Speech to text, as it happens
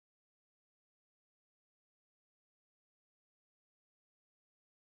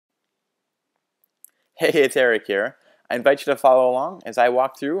Hey, it's Eric here. I invite you to follow along as I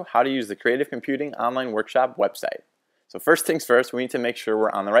walk through how to use the Creative Computing Online Workshop website. So first things first, we need to make sure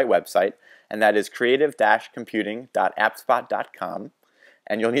we're on the right website, and that is creative-computing.appspot.com.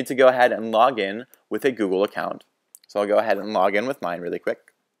 And you'll need to go ahead and log in with a Google account. So I'll go ahead and log in with mine really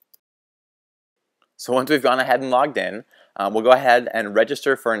quick. So once we've gone ahead and logged in, we'll go ahead and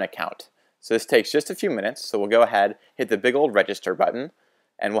register for an account. So this takes just a few minutes, so we'll go ahead, hit the big old register button,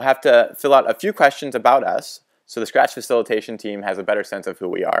 and we'll have to fill out a few questions about us so the Scratch facilitation team has a better sense of who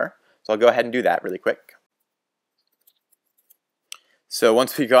we are. So I'll go ahead and do that really quick. So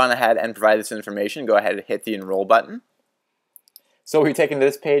once we've gone ahead and provided this information, go ahead and hit the enroll button. So we're taken to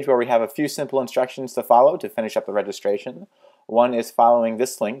this page where we have a few simple instructions to follow to finish up the registration. One is following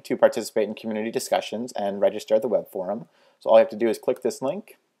this link to participate in community discussions and register at the web forum. So all you have to do is click this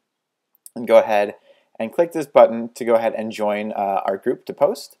link and go ahead and click this button to go ahead and join our group to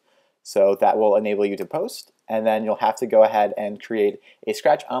post. So that will enable you to post, and then you'll have to go ahead and create a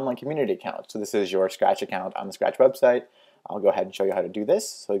Scratch online community account. So this is your Scratch account on the Scratch website. I'll go ahead and show you how to do this.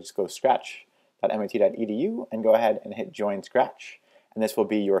 So just go scratch.mit.edu and go ahead and hit join Scratch. And this will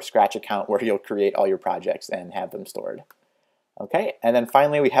be your Scratch account where you'll create all your projects and have them stored. Okay, and then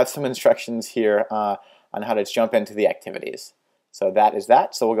finally we have some instructions here on how to jump into the activities. So that is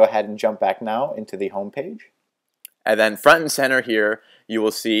that. So we'll go ahead and jump back now into the home page. And then front and center here, you will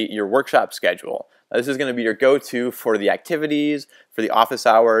see your workshop schedule. Now, this is going to be your go-to for the activities, for the office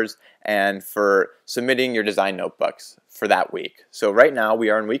hours, and for submitting your design notebooks for that week. So right now we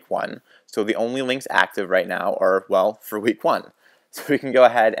are in week 1. So the only links active right now are, well, for week 1. So we can go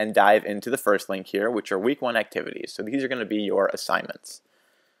ahead and dive into the first link here, which are week 1 activities. So these are going to be your assignments.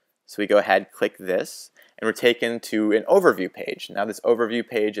 So we go ahead, click this, and we're taken to an overview page. Now this overview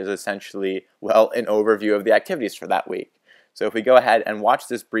page is essentially, well, an overview of the activities for that week. So if we go ahead and watch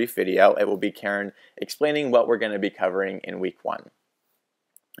this brief video, it will be Karen explaining what we're going to be covering in week 1.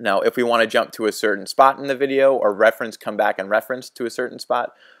 Now if we want to jump to a certain spot in the video or come back and reference to a certain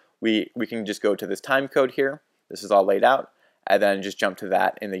spot, we can just go to this time code here. This is all laid out, and then just jump to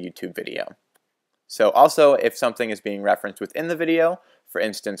that in the YouTube video. So also, if something is being referenced within the video, for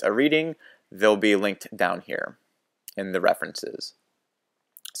instance a reading, they'll be linked down here in the references.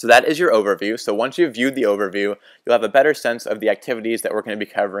 So that is your overview. So once you've viewed the overview, you'll have a better sense of the activities that we're going to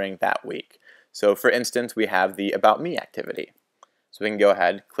be covering that week. So for instance, we have the About Me activity. So we can go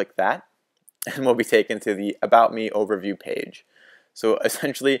ahead, click that, and we'll be taken to the About Me overview page. So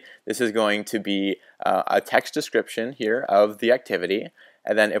essentially, this is going to be a text description here of the activity.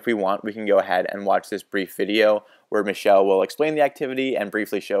 And then if we want, we can go ahead and watch this brief video where Michelle will explain the activity and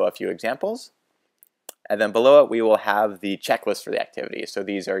briefly show a few examples. And then below it, we will have the checklist for the activity. So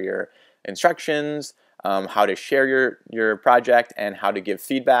these are your instructions, how to share your project, and how to give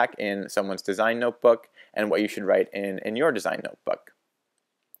feedback in someone's design notebook, and what you should write in your design notebook.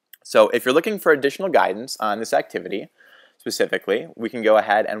 So if you're looking for additional guidance on this activity, specifically, we can go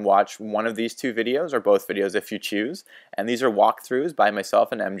ahead and watch one of these 2 videos, or both videos if you choose. And these are walkthroughs by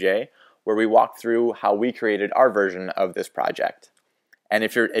myself and MJ, where we walk through how we created our version of this project. And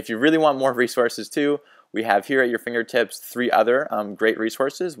if you really want more resources too, we have here at your fingertips 3 other great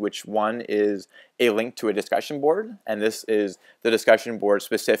resources, which one is a link to a discussion board, and this is the discussion board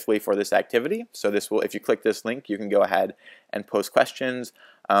specifically for this activity. So this will, if you click this link, you can go ahead and post questions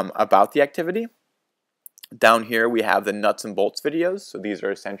about the activity. Down here we have the nuts and bolts videos. So these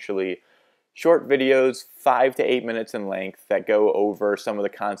are essentially short videos, 5 to 8 minutes in length, that go over some of the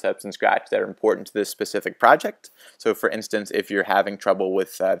concepts in Scratch that are important to this specific project. So for instance, if you're having trouble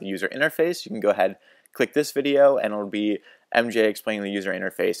with the user interface, you can go ahead, click this video, and it'll be MJ explaining the user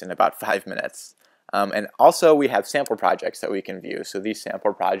interface in about 5 minutes. And also we have sample projects that we can view. So these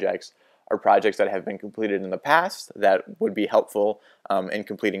sample projects are projects that have been completed in the past that would be helpful in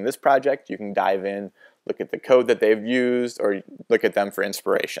completing this project. You can dive in, look at the code that they've used, or look at them for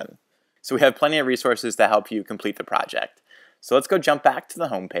inspiration. So we have plenty of resources to help you complete the project. So let's go jump back to the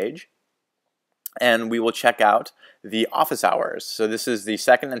home page, and we will check out the office hours. So this is the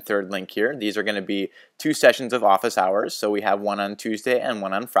second and third link here. These are going to be 2 sessions of office hours. So we have one on Tuesday and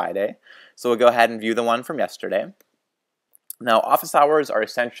one on Friday. So we'll go ahead and view the one from yesterday. Now, office hours are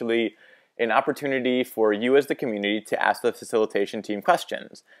essentially an opportunity for you as the community to ask the facilitation team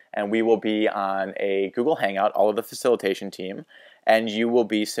questions. And we will be on a Google Hangout, all of the facilitation team, and you will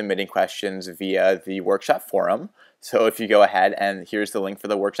be submitting questions via the workshop forum. So if you go ahead, and here's the link for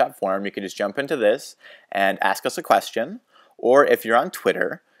the workshop forum, you can just jump into this and ask us a question. Or if you're on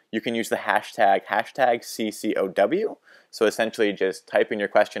Twitter, you can use the hashtag CCOW. So essentially just type in your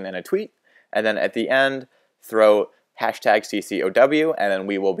question in a tweet, and then at the end, throw hashtag CCOW, and then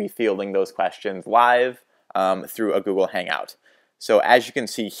we will be fielding those questions live through a Google Hangout. So as you can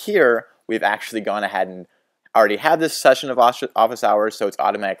see here, we've actually gone ahead and already had this session of office hours, so it's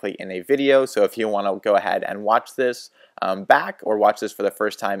automatically in a video. So if you want to go ahead and watch this back or watch this for the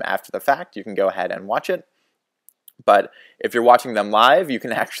first time after the fact, you can go ahead and watch it. But if you're watching them live, you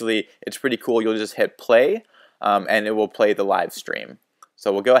can actually, it's pretty cool, you'll just hit play and it will play the live stream.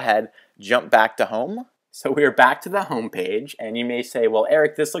 So we'll go ahead, jump back to home. So we're back to the home page, and you may say, well,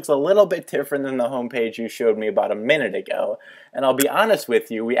 Eric, this looks a little bit different than the home page you showed me about a minute ago. And I'll be honest with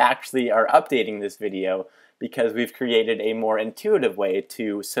you, we actually are updating this video because we've created a more intuitive way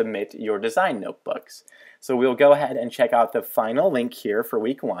to submit your design notebooks. So we'll go ahead and check out the final link here for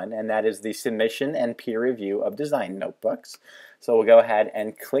week 1, and that is the submission and peer review of design notebooks. So we'll go ahead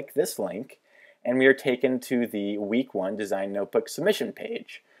and click this link, and we are taken to the week 1 design notebook submission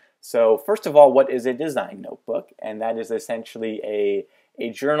page. So first of all, what is a design notebook? And that is essentially a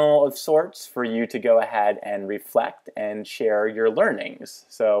journal of sorts for you to go ahead and reflect and share your learnings.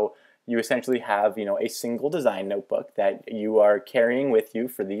 So you essentially have, a single design notebook that you are carrying with you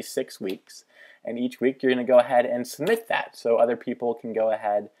for these 6 weeks. And each week you're going to go ahead and submit that so other people can go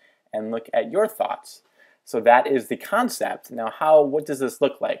ahead and look at your thoughts. So that is the concept. Now, what does this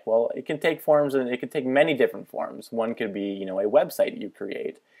look like? Well, it can take forms, and it can take many different forms. One could be, a website you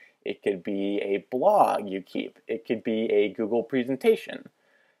create. It could be a blog you keep. It could be a Google presentation.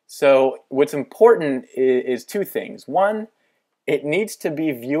 So what's important is 2 things. One, it needs to be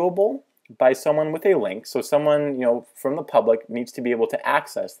viewable by someone with a link. So someone from the public needs to be able to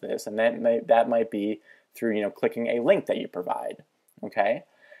access this, and that might be through clicking a link that you provide. Okay.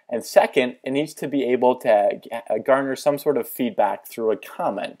 And second, it needs to be able to garner some sort of feedback through a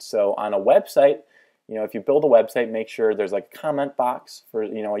comment. So on a website, if you build a website, make sure there's like a comment box for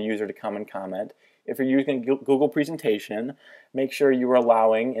a user to come and comment. If you're using Google presentation, make sure you are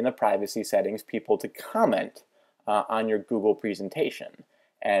allowing in the privacy settings people to comment on your Google presentation.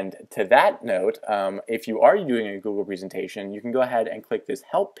 And to that note, if you are doing a Google presentation, you can go ahead and click this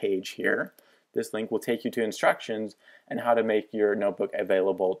help page here. This link will take you to instructions and how to make your notebook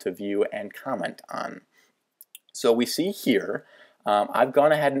available to view and comment on. So we see here, I've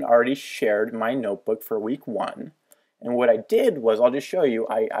gone ahead and already shared my notebook for week 1. And what I did was, I'll just show you,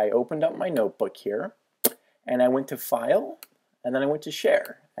 I opened up my notebook here, and I went to File, and then I went to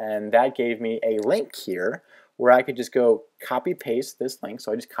Share. And that gave me a link here where I could just go copy paste this link.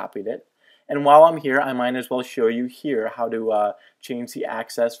 So I just copied it. And while I'm here, I might as well show you here how to change the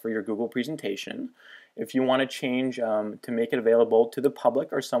access for your Google presentation. If you want to change to make it available to the public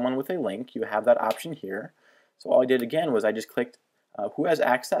or someone with a link, you have that option here. So all I did again was I just clicked who has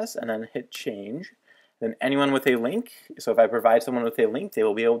access and then hit change. Then anyone with a link, so if I provide someone with a link, they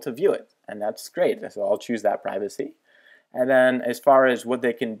will be able to view it. And that's great. So I'll choose that privacy. And then as far as what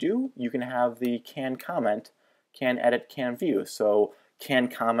they can do, you can have the can comment, can edit, can view. So can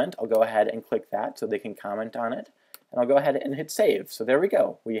comment, I'll go ahead and click that so they can comment on it. And I'll go ahead and hit save. So there we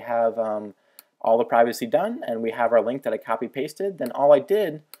go. We have all the privacy done, and we have our link that I copy pasted. Then all I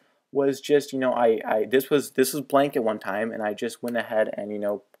did was just, this was blank at one time, and I just went ahead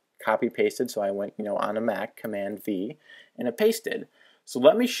and, copy pasted. So I went, on a Mac, Command V, and it pasted. So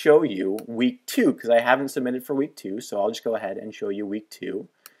let me show you week 2, because I haven't submitted for week 2. So I'll just go ahead and show you week 2.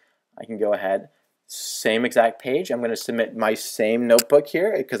 I can go ahead, same exact page. I'm going to submit my same notebook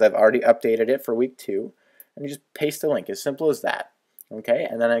here because I've already updated it for week 2. And you just paste the link, as simple as that. Okay,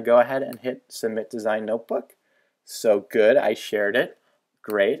 and then I go ahead and hit Submit Design Notebook. So good, I shared it.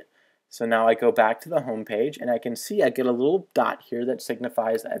 Great. So now I go back to the home page, and I can see I get a little dot here that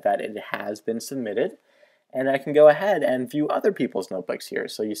signifies that it has been submitted. And I can go ahead and view other people's notebooks here.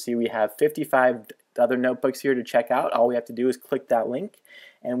 So you see we have 55 other notebooks here to check out. All we have to do is click that link,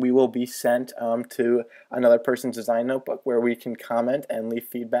 and we will be sent to another person's design notebook where we can comment and leave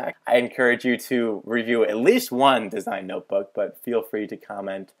feedback. I encourage you to review at least one design notebook, but feel free to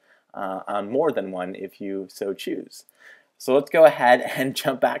comment on more than one if you so choose. So let's go ahead and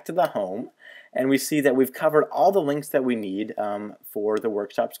jump back to the home, and we see that we've covered all the links that we need for the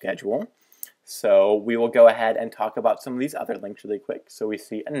workshop schedule. So we will go ahead and talk about some of these other links really quick. So we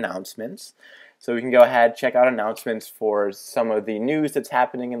see announcements. So we can go ahead, check out announcements for some of the news that's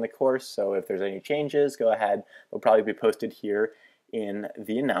happening in the course. So if there's any changes, go ahead. They'll probably be posted here in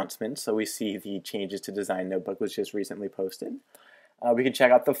the announcements. So we see the changes to Design Notebook was just recently posted. We can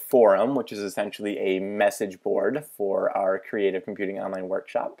check out the forum, which is essentially a message board for our Creative Computing Online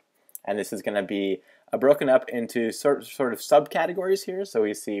Workshop. And this is going to be broken up into sort of subcategories here. So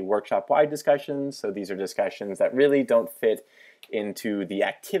we see workshop-wide discussions. So these are discussions that really don't fit into the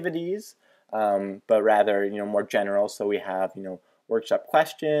activities. but rather, more general. So we have, workshop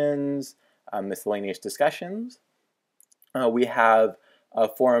questions, miscellaneous discussions. We have a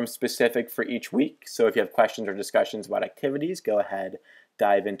forum specific for each week. So if you have questions or discussions about activities, go ahead,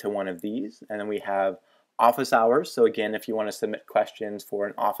 dive into one of these. And then we have office hours. So again, if you want to submit questions for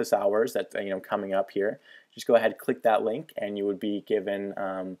an office hours that's coming up here, just go ahead, click that link, and you would be given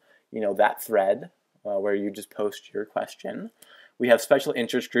that thread where you just post your question. We have special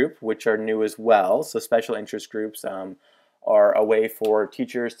interest group, which are new as well. So special interest groups are a way for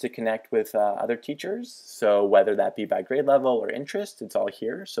teachers to connect with other teachers. So whether that be by grade level or interest, it's all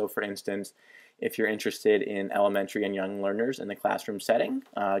here. So for instance, if you're interested in elementary and young learners in the classroom setting,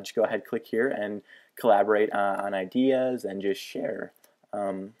 just go ahead, click here, and collaborate on ideas and just share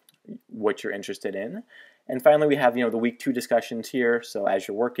what you're interested in. And finally, we have the week 2 discussions here. So as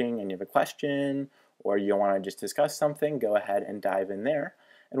you're working and you have a question or you want to just discuss something, go ahead and dive in there.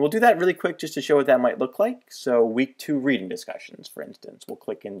 And we'll do that really quick just to show what that might look like. So week 2 reading discussions, for instance. We'll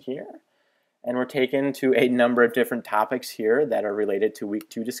click in here, and we're taken to a number of different topics here that are related to week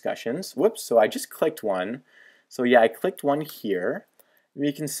 2 discussions. Whoops, so I just clicked one. So yeah, I clicked one here.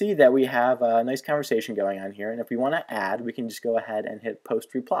 We can see that we have a nice conversation going on here, and if we want to add, we can just go ahead and hit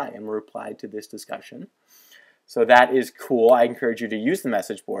post reply, and we'll reply to this discussion. So that is cool. I encourage you to use the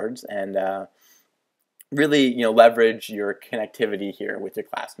message boards and really leverage your connectivity here with your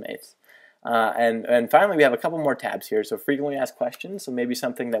classmates. And finally, we have a couple more tabs here. So frequently asked questions, so maybe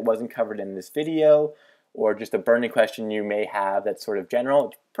something that wasn't covered in this video, or just a burning question you may have that's sort of general.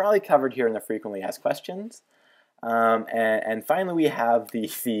 It's probably covered here in the frequently asked questions. And finally, we have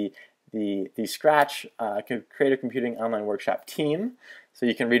the Scratch Creative Computing Online Workshop team. So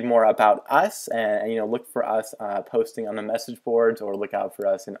you can read more about us and look for us posting on the message boards, or look out for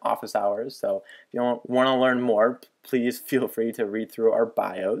us in office hours. So if you want to learn more, please feel free to read through our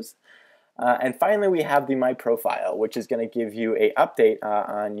bios. And finally, we have the My Profile, which is going to give you an update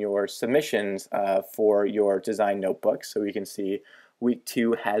on your submissions for your design notebooks. So we can see week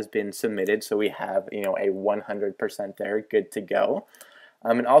 2 has been submitted, so we have a 100% there, good to go.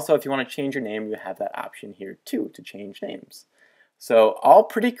 And also, if you want to change your name, you have that option here too to change names. So all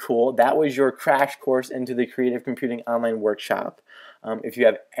pretty cool. That was your crash course into the Creative Computing Online Workshop. If you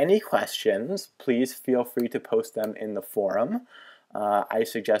have any questions, please feel free to post them in the forum. I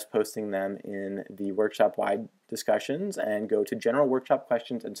suggest posting them in the workshop-wide discussions, and go to general workshop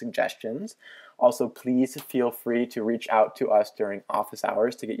questions and suggestions. Also, please feel free to reach out to us during office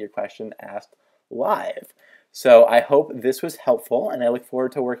hours to get your question asked live. So I hope this was helpful, and I look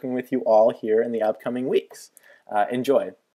forward to working with you all here in the upcoming weeks. Enjoy.